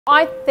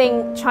I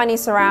think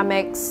Chinese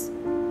ceramics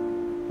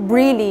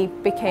really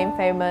became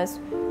famous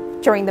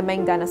during the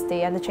Ming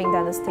Dynasty and the Qing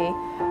Dynasty,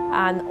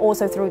 and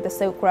also through the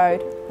Silk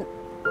Road.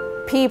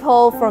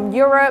 People from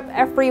Europe,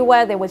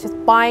 everywhere, they were just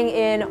buying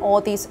in all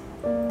these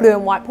blue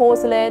and white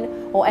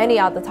porcelain or any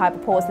other type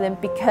of porcelain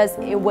because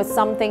it was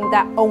something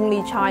that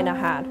only China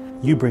had.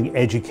 You bring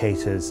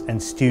educators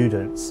and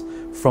students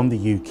from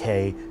the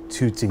UK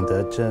to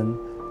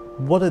Jingdezhen.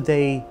 What are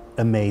they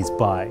amazed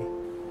by?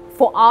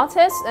 For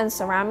artists and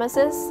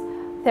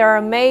ceramicists, they're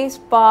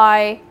amazed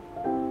by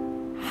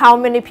how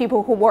many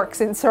people who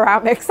works in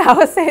ceramics, I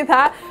would say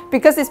that,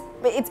 because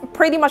it's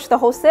pretty much the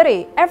whole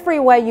city.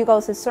 Everywhere you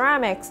go to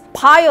ceramics,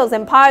 piles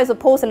and piles of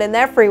porcelain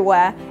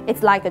everywhere.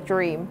 It's like a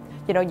dream.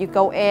 You know, you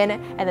go in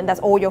and then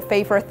that's all your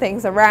favorite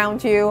things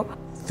around you.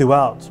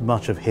 Throughout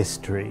much of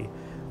history,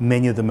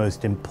 many of the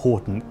most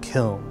important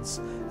kilns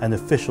and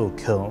official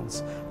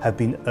kilns have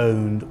been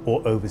owned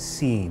or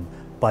overseen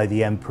by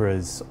the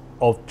emperors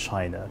of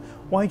China.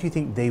 Why do you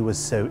think they were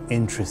so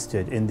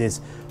interested in this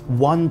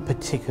one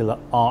particular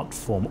art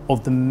form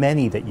of the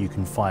many that you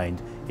can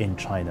find in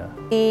China?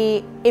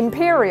 The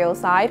imperial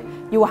side,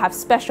 you will have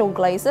special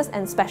glazes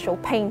and special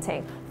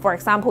painting. For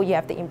example, you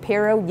have the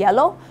imperial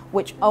yellow,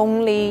 which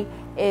only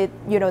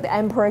the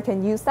emperor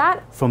can use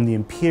that. From the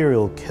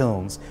imperial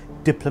kilns,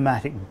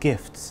 diplomatic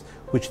gifts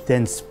which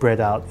then spread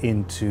out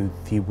into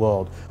the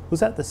world. Was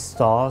that the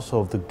start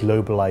of the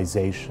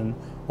globalization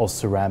of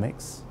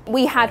ceramics?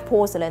 We had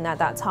porcelain at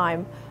that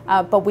time,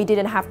 but we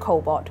didn't have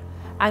cobalt.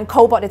 And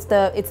cobalt is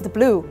the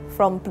blue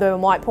from blue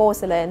and white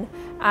porcelain.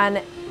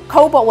 And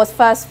cobalt was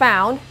first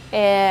found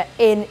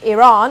in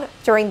Iran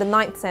during the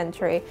 9th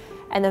century.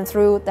 And then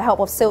through the help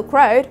of Silk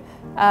Road,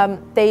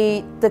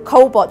 the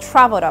cobalt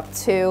traveled up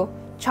to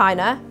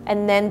China,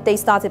 and then they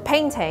started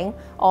painting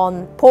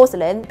on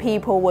porcelain.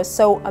 People were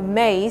so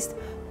amazed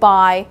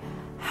by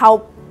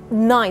how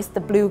nice the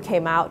blue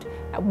came out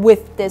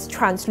with this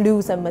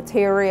translucent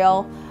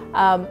material.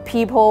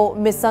 People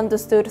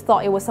misunderstood,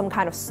 thought it was some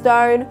kind of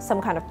stone,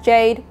 some kind of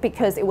jade,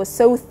 because it was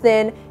so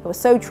thin, it was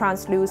so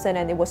translucent,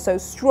 and it was so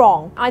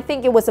strong. I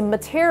think it was a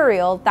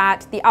material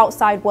that the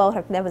outside world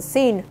had never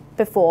seen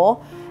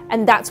before,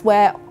 and that's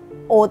where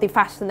all the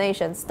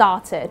fascination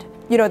started.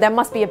 You know, there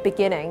must be a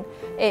beginning.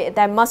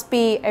 There must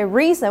be a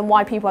reason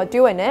why people are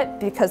doing it,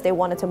 because they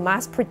wanted to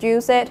mass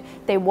produce it,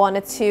 they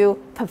wanted to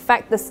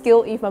perfect the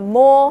skill even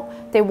more,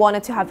 they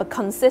wanted to have a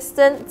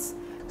consistent.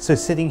 So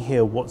sitting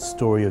here, what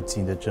story of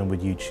Jingdezhen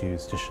would you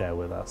choose to share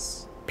with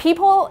us?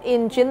 People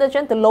in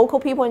Jingdezhen, the local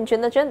people in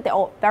Jingdezhen, they're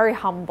all very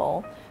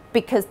humble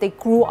because they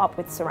grew up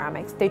with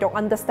ceramics. They don't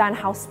understand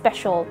how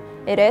special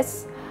it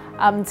is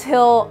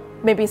until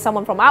maybe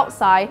someone from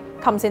outside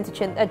comes into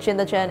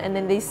Jingdezhen and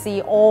then they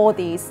see all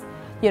these,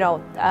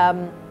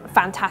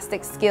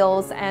 fantastic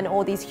skills and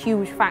all these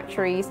huge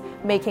factories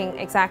making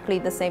exactly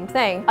the same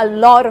thing. A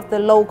lot of the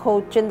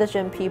local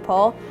Jingdezhen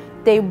people,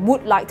 they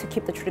would like to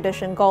keep the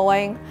tradition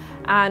going,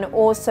 and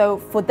also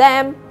for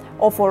them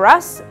or for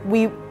us,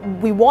 we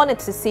wanted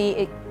to see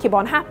it keep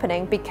on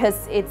happening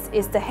because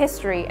it's the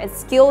history, it's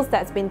skills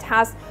that's been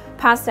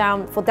passed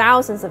down for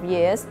thousands of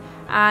years,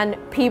 and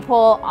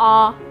people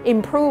are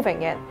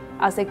improving it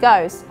as it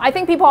goes. I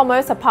think people are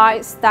most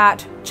surprised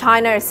that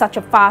China is such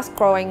a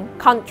fast-growing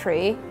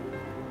country,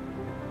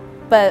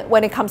 but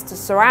when it comes to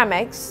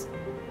ceramics,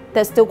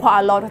 there's still quite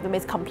a lot of them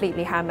is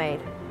completely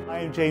handmade.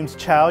 I'm James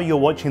Chau, you're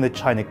watching The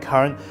China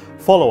Current.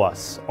 Follow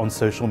us on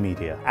social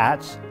media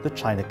 @The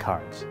China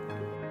Current.